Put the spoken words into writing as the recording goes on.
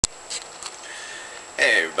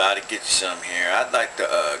Hey everybody, get you some here. I'd like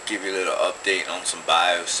to give you a little update on some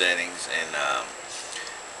BIOS settings and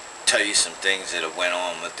tell you some things that have went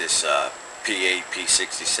on with this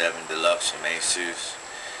P8P67 Deluxe from Asus.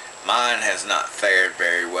 Mine has not fared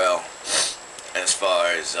very well as far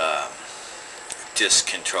as just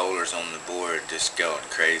controllers on the board just going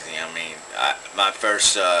crazy. I mean, my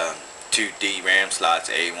first two DRAM slots,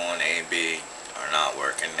 A1, AB, are not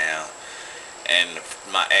working now. And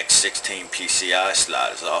my X16 PCI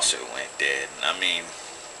slot has also went dead. I mean,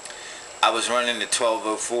 I was running the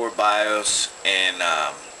 1204 BIOS and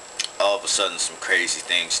all of a sudden some crazy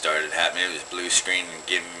things started happening. It was blue screen and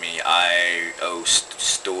giving me IO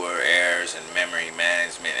store errors and memory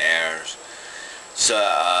management errors. So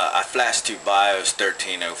I flashed to BIOS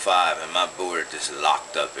 1305 and my board just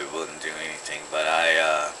locked up. It wouldn't do anything, but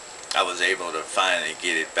I was able to finally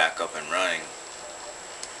get it back up and running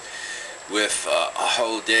with a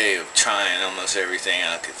whole day of trying almost everything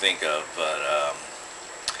I could think of. But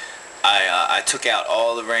I took out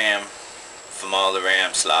all the RAM from all the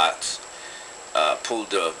RAM slots,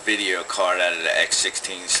 pulled the video card out of the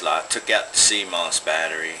X16 slot, took out the CMOS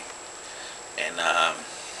battery, and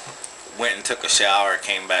went and took a shower,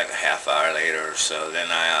 came back a half hour later or so. Then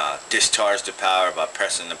I discharged the power by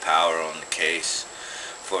pressing the power on the case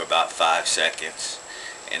for about 5 seconds.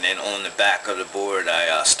 And then on the back of the board,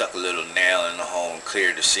 I stuck a little nail in the hole and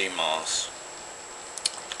cleared the CMOS.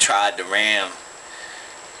 Tried the RAM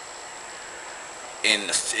in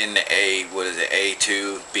the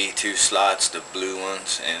A2, B2 slots, the blue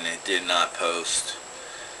ones, and it did not post.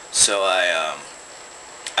 So I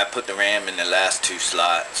put the RAM in the last two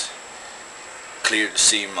slots, cleared the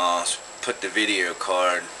CMOS, put the video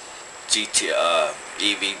card,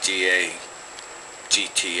 EVGA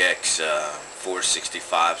GTX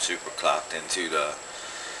 465 superclocked into the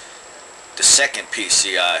second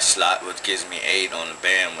PCI slot, which gives me 8 on the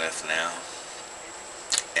bandwidth now,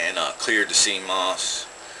 and cleared the CMOS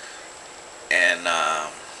and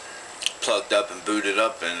plugged up and booted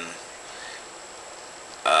up and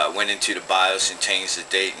went into the BIOS and changed the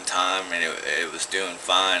date and time, and it was doing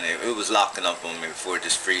fine. It was locking up on me before,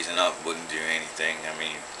 just freezing up, wouldn't do anything. I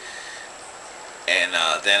mean, and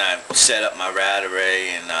then I set up my RAD array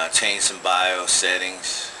and changed some BIOS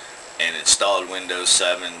settings and installed Windows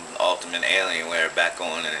 7 Ultimate Alienware back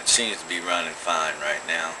on, and it seems to be running fine right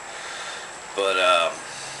now. But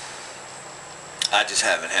I just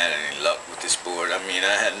haven't had any luck with this board. I mean,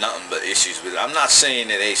 I had nothing but issues with it. I'm not saying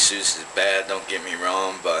that Asus is bad, don't get me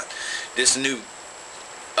wrong, but this new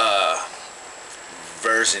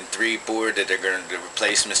version 3 board that the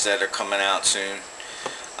replacements that are coming out soon,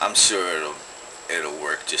 I'm sure it'll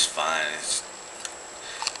work just fine.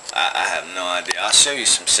 I have no idea. I'll show you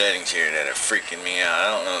some settings here that are freaking me out. I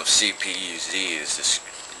don't know if CPU-Z is this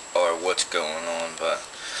or what's going on, but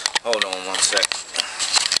hold on one sec.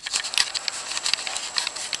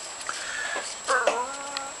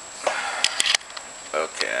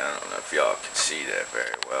 Okay, I don't know if y'all can see that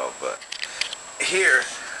very well, but here,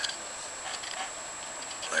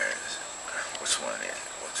 which one is it?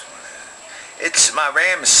 It's my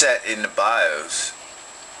RAM is set in the BIOS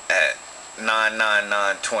at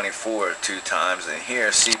 99924 two times, and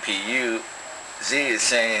here CPU Z is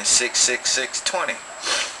saying 66620.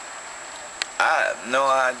 I have no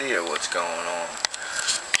idea what's going on.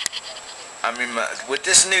 I mean, with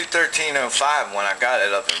this new 1305, when I got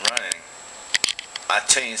it up and running, I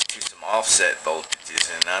changed to some offset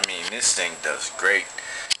voltages, and I mean, this thing does great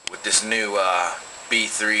with this new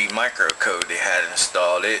B3 microcode they had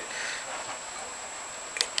installed.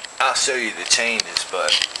 I'll show you the changes,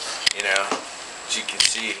 but you know, as you can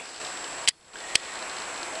see,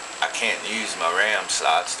 I can't use my RAM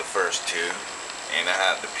slots, the first two, and I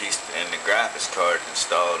have the piece and the graphics card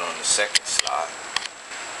installed on the second slot.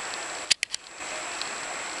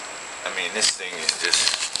 I mean, this thing is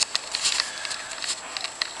just,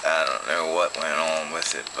 I don't know what went on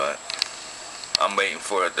with it, but I'm waiting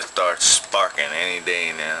for it to start sparking any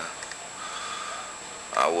day now.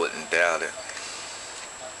 I wouldn't doubt it.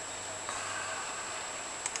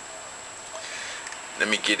 Let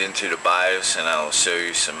me get into the BIOS and I will show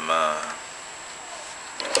you some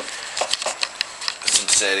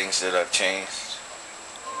settings that I've changed.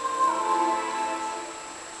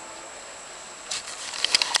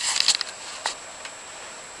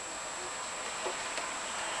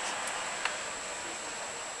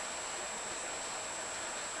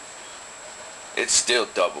 It still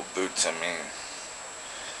double boots, I mean.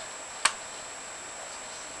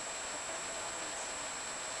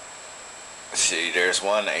 See, there's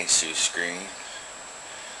one Asus screen.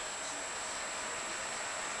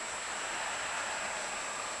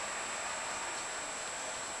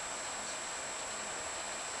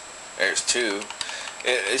 there's 2.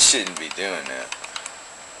 It shouldn't be doing that.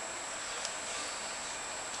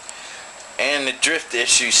 And the drift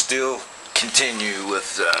issues still continue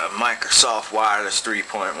with Microsoft Wireless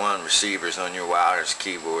 3.1 receivers on your wireless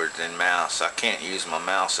keyboard and mouse. I can't use my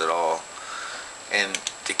mouse at all. And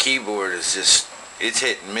the keyboard is just, it's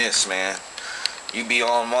hit and miss, man. You be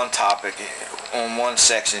on one topic, on one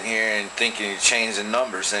section here, and thinking you're changing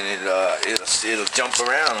numbers, and it'll jump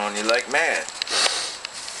around on you like mad.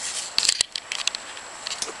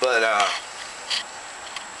 But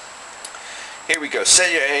here we go.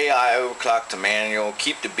 Set your AI overclock to manual.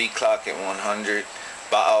 Keep the B clock at 100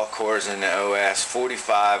 by all cores in the OS.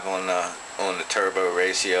 45 on the turbo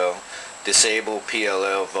ratio. Disable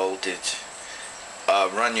PLL voltage.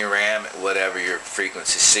 Run your RAM at whatever your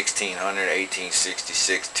frequency, 1600,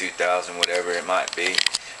 1866, 2000, whatever it might be,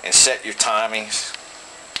 and set your timings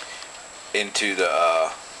into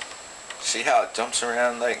the see how it jumps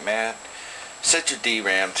around like mad. Set your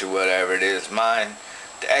DRAM to whatever it is. Mine,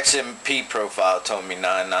 the XMP profile told me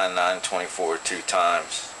 99924 2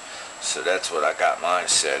 times, so that's what I got mine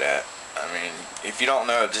set at. I mean, if you don't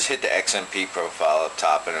know, just hit the XMP profile up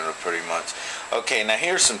top and it'll pretty much. Okay, now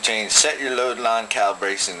here's some changes. Set your load line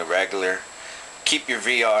calibration to regular. Keep your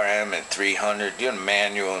VRM at 300. Do a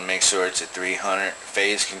manual and make sure it's at 300.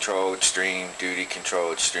 Phase control extreme, duty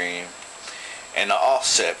control extreme. And the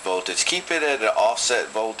offset voltage, keep it at the offset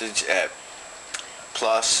voltage at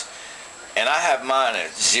plus. And I have mine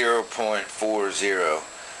at 0.40.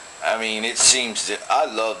 I mean, it seems that I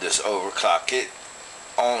love this overclock. It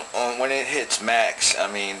on when it hits max, I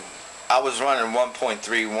mean, I was running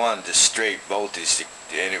 1.31 just straight voltage,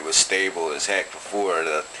 and it was stable as heck before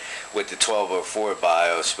with the 1204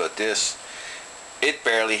 BIOS. But this, it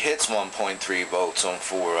barely hits 1.3 volts on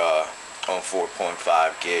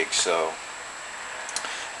 4.5 gigs. So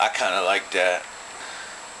I kind of like that.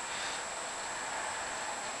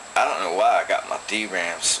 I don't know why I got my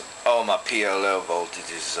DRAMs. Oh, my PLL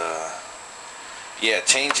voltage is yeah,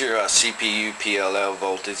 change your CPU PLL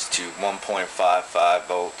voltage to 1.55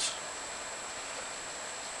 volts.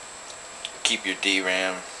 Keep your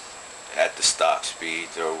DRAM at the stock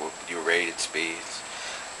speeds or your rated speeds.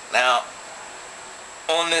 Now,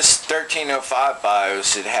 on this 1305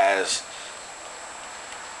 BIOS, it has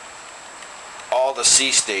all the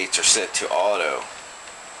C states are set to auto.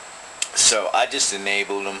 So I just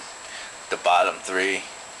enabled them, the bottom 3.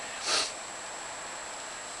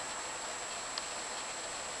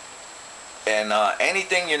 And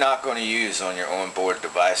anything you're not going to use on your onboard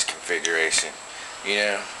device configuration, you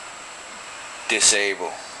know,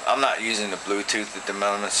 disable. I'm not using the Bluetooth at the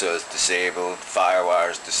moment, so it's disabled.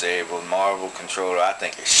 Firewire's disabled. Marvel controller, I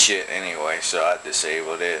think it's shit anyway, so I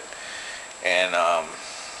disabled it. And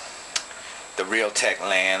the Realtek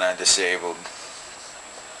LAN I disabled.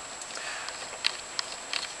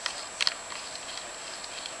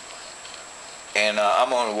 And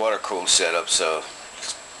I'm on a water cooled setup, so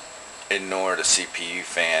ignore the CPU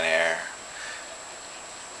fan air.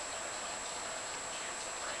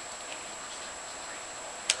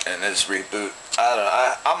 And this reboot,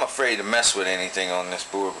 I'm afraid to mess with anything on this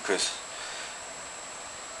board, because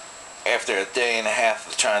after a day and a half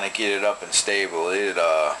of trying to get it up and stable,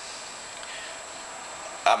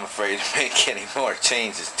 I'm afraid to make any more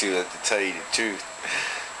changes to it, to tell you the truth.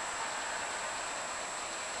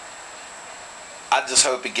 I just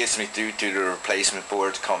hope it gets me through to the replacement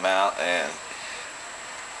boards come out, and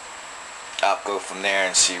I'll go from there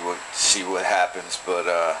and see what happens. But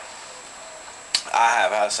I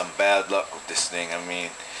have had some bad luck with this thing. I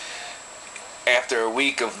mean, after a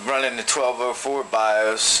week of running the 1204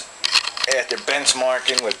 BIOS, after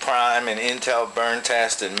benchmarking with Prime and Intel burn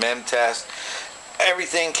test and mem test,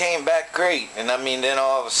 everything came back great. And I mean, then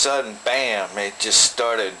all of a sudden, bam, it just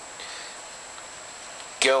started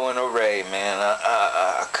going array, man.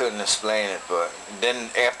 I couldn't explain it. But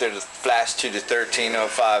then after the flash to the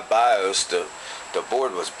 1305 BIOS, the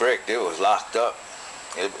board was bricked. It was locked up.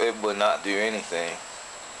 It would not do anything.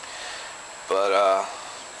 But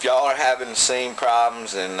if y'all are having the same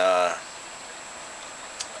problems, and I'd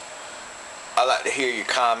like to hear your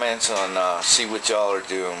comments on see what y'all are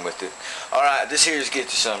doing with it. Alright, this here's Get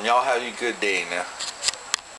You Some. Y'all have a good day now.